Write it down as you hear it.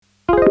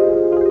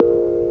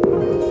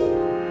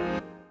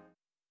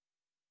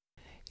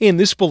In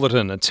this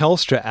bulletin, a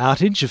Telstra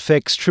outage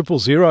affects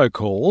 000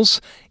 calls,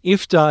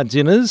 Iftar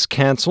dinners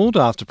cancelled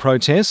after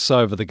protests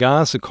over the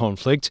Gaza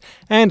conflict,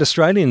 and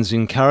Australians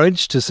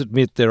encouraged to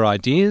submit their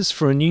ideas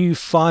for a new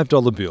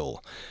 $5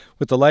 bill.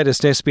 With the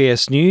latest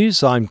SBS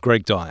News, I'm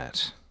Greg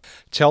Dyatt.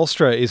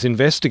 Telstra is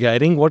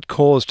investigating what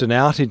caused an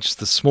outage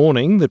this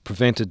morning that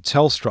prevented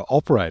Telstra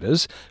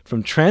operators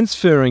from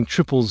transferring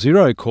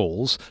 000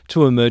 calls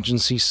to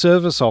emergency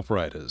service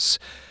operators.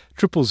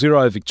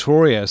 000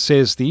 Victoria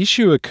says the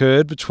issue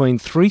occurred between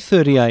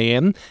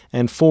 3:30am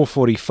and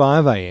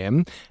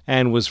 4:45am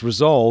and was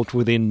resolved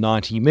within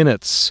 90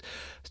 minutes.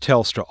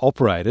 Telstra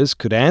operators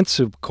could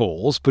answer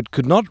calls but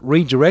could not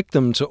redirect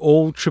them to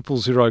all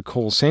 000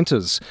 call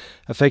centres,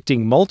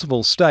 affecting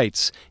multiple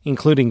states,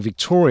 including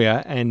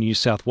Victoria and New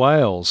South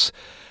Wales.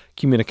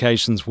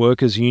 Communications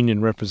Workers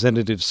Union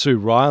representative Sue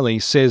Riley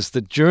says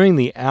that during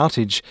the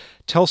outage,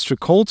 Telstra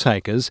call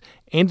takers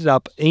ended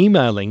up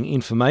emailing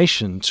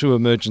information to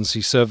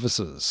emergency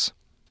services.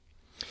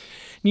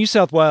 New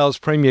South Wales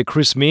Premier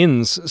Chris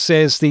Minns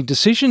says the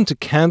decision to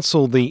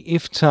cancel the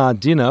Iftar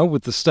dinner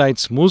with the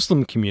state's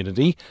Muslim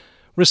community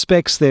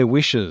respects their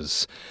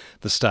wishes.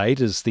 The state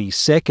is the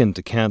second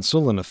to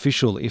cancel an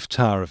official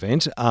Iftar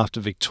event after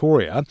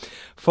Victoria,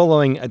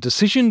 following a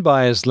decision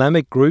by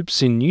Islamic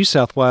groups in New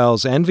South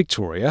Wales and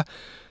Victoria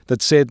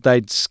that said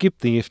they'd skip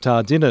the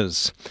Iftar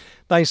dinners.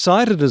 They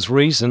cited as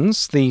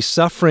reasons the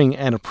suffering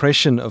and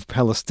oppression of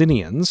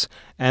Palestinians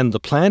and the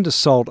planned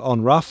assault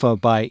on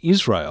Rafah by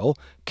Israel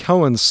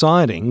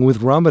coinciding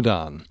with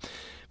Ramadan.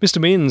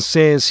 Mr. Minns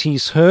says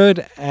he's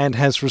heard and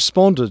has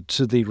responded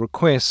to the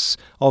requests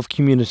of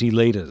community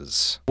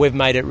leaders. We've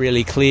made it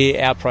really clear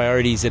our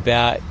priorities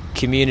about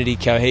community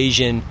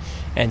cohesion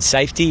and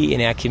safety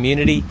in our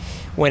community.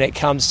 When it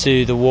comes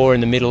to the war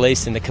in the Middle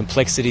East and the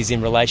complexities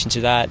in relation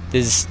to that,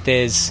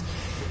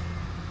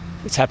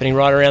 it's happening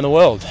right around the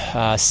world.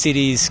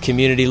 Cities,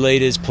 community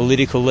leaders,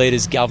 political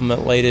leaders,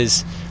 government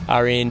leaders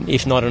are in,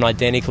 if not an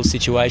identical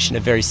situation, a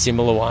very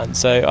similar one.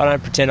 So I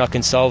don't pretend I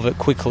can solve it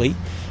quickly.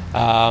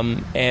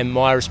 And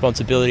my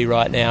responsibility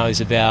right now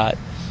is about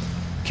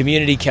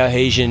community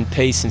cohesion,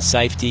 peace and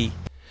safety.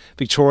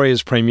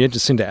 Victoria's Premier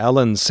Jacinta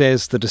Allen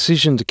says the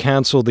decision to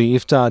cancel the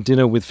Iftar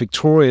dinner with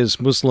Victoria's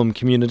Muslim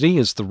community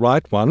is the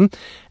right one,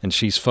 and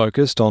she's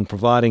focused on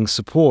providing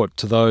support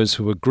to those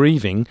who are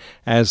grieving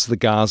as the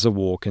Gaza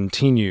war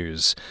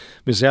continues.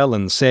 Ms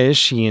Allen says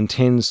she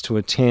intends to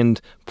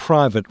attend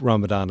private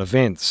Ramadan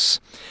events.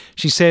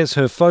 She says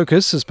her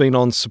focus has been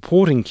on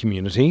supporting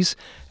communities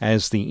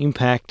as the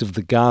impact of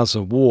the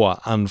Gaza war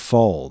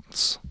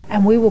unfolds.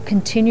 And we will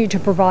continue to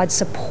provide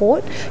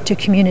support to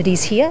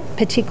communities here,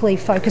 particularly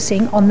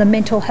focusing on the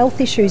mental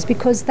health issues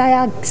because they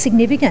are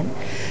significant.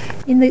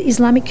 In the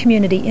Islamic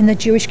community, in the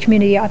Jewish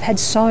community, I've had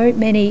so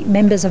many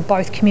members of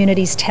both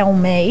communities tell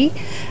me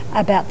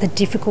about the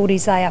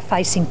difficulties they are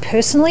facing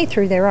personally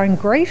through their own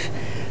grief,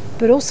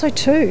 but also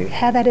too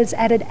how that has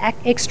added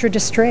extra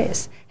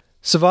distress.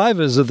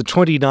 Survivors of the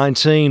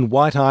 2019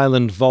 White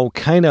Island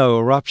volcano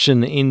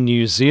eruption in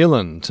New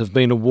Zealand have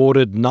been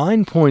awarded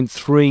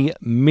 $9.3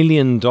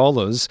 million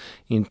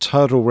in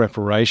total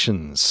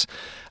reparations.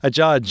 A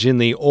judge in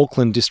the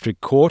Auckland District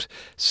Court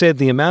said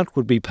the amount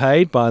would be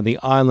paid by the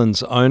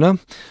island's owner,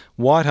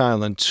 White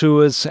Island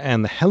Tours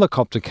and the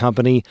helicopter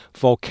company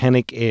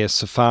Volcanic Air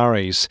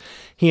Safaris.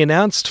 He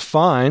announced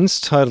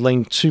fines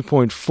totalling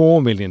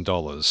 $2.4 million.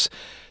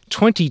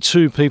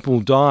 22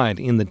 people died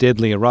in the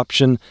deadly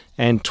eruption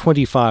and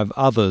 25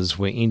 others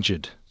were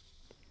injured.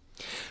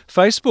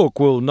 Facebook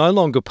will no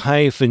longer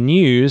pay for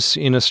news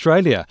in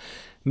Australia.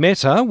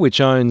 Meta,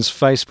 which owns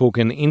Facebook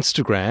and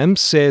Instagram,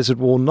 says it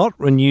will not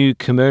renew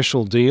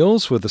commercial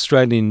deals with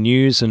Australian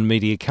news and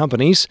media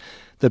companies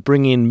that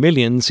bring in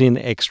millions in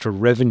extra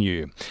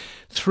revenue.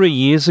 3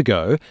 years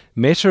ago,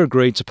 Meta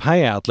agreed to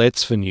pay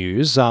outlets for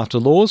news after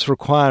laws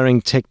requiring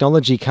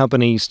technology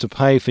companies to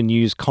pay for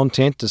news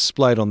content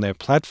displayed on their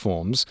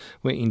platforms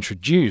were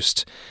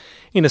introduced.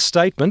 In a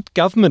statement,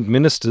 government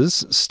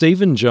ministers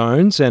Stephen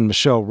Jones and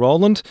Michelle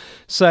Rowland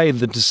say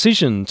the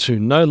decision to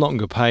no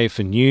longer pay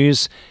for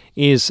news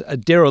is a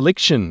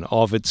dereliction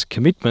of its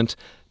commitment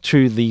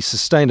to the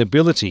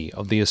sustainability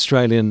of the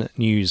Australian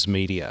news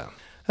media.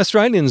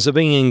 Australians are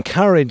being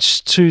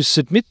encouraged to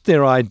submit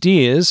their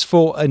ideas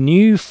for a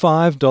new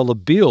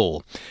 $5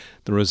 bill.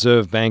 The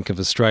Reserve Bank of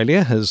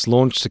Australia has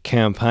launched a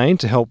campaign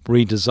to help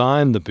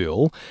redesign the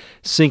bill,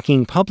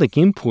 seeking public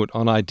input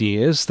on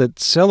ideas that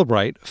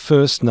celebrate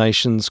First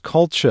Nations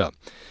culture.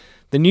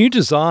 The new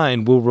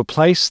design will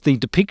replace the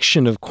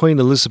depiction of Queen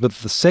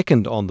Elizabeth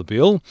II on the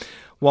bill,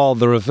 while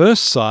the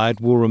reverse side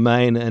will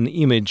remain an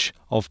image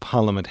of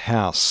Parliament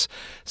House.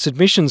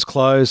 Submissions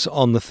close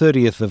on the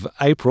 30th of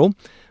April,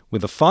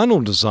 with a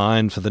final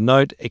design for the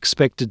note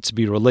expected to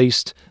be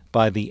released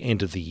by the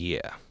end of the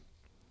year.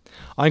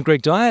 I'm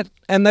Greg Dyatt,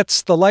 and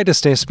that's the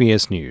latest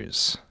SBS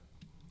News.